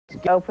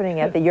Opening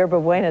at the Yerba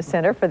Buena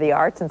Center for the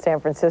Arts in San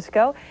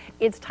Francisco.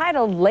 It's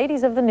titled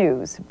Ladies of the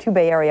News. Two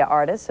Bay Area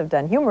artists have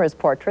done humorous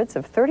portraits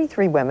of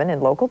 33 women in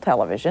local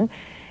television.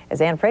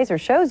 As Ann Fraser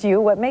shows you,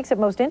 what makes it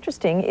most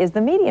interesting is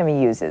the medium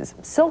he uses: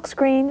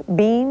 silkscreen,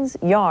 beans,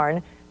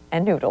 yarn,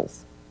 and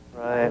noodles.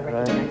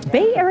 Right.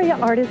 Bay Area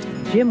artists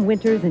Jim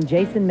Winters and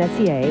Jason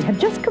Mecier have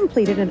just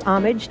completed an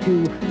homage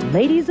to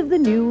Ladies of the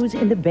News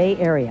in the Bay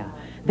Area.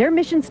 Their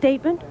mission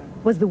statement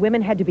was the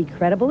women had to be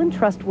credible and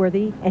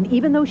trustworthy, and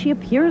even though she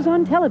appears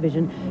on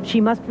television, she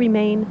must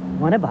remain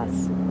one of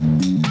us.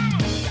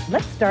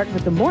 Let's start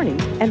with the morning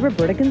and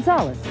Roberta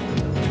Gonzalez.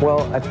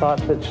 Well, I thought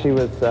that she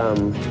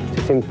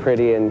seemed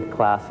pretty and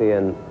classy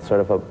and sort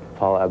of a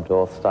Paula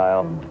Abdul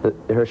style.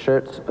 Her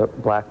shirt's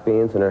black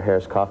beans and her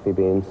hair's coffee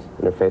beans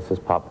and her face is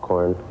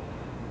popcorn.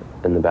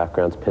 In the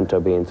background's pinto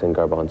beans and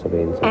garbanzo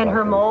beans. And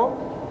her mole?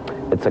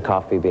 It's a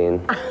coffee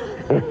bean.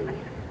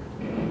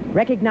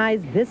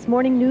 Recognize this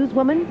morning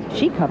newswoman?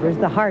 She covers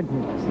the hard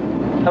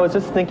news. I was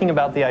just thinking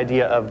about the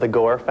idea of the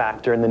gore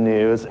factor in the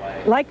news.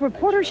 Like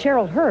reporter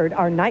Cheryl Hurd,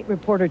 our night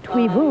reporter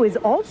Thuy Vu is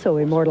also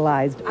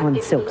immortalized on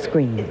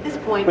silkscreen.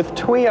 With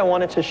Thuy, I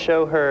wanted to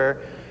show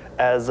her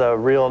as a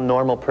real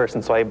normal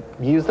person, so I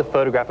used the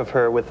photograph of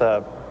her with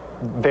a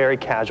very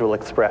casual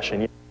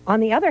expression.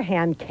 On the other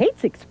hand,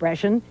 Kate's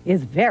expression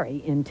is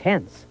very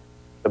intense.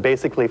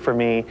 Basically, for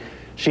me,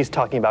 she's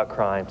talking about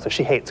crime, so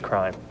she hates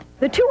crime.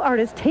 The two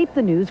artists taped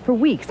the news for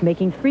weeks,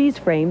 making freeze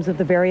frames of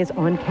the various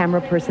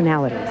on-camera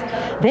personalities.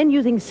 Then,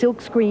 using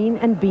silkscreen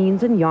and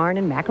beans and yarn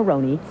and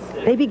macaroni,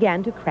 they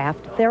began to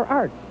craft their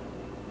art.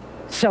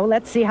 So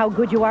let's see how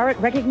good you are at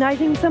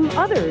recognizing some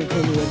others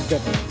in the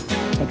exhibit.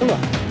 Take a look.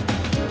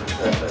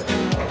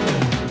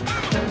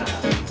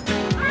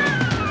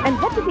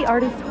 And what do the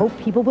artists hope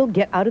people will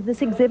get out of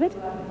this exhibit?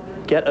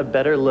 Get a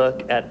better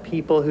look at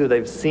people who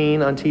they've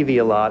seen on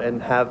TV a lot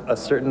and have a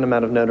certain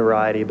amount of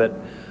notoriety, but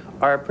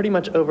are pretty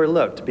much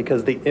overlooked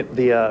because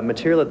the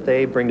material that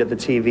they bring to the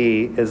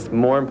TV is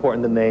more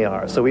important than they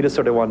are. So we just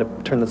sort of wanted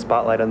to turn the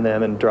spotlight on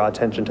them and draw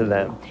attention to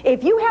them.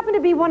 If you happen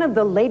to be one of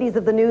the ladies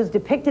of the news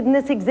depicted in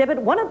this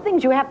exhibit, one of the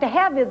things you have to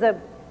have is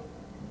a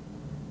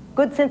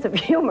good sense of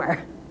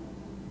humor.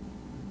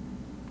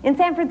 In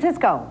San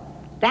Francisco,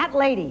 that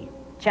lady,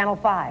 Channel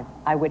 5,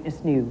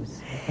 Eyewitness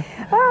News.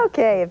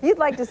 Okay, if you'd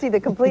like to see the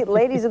complete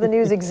Ladies of the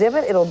News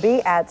exhibit, it'll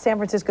be at San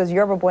Francisco's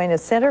Yerba Buena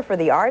Center for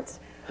the Arts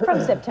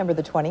from September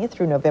the 20th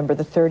through November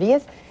the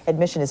 30th.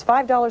 Admission is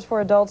 $5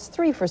 for adults,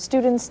 $3 for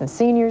students and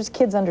seniors.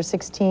 Kids under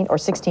 16, or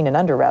 16 and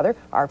under rather,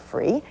 are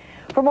free.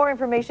 For more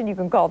information, you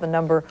can call the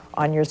number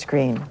on your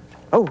screen.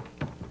 Oh,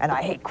 and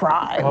I hate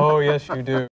crime. Oh, yes, you do.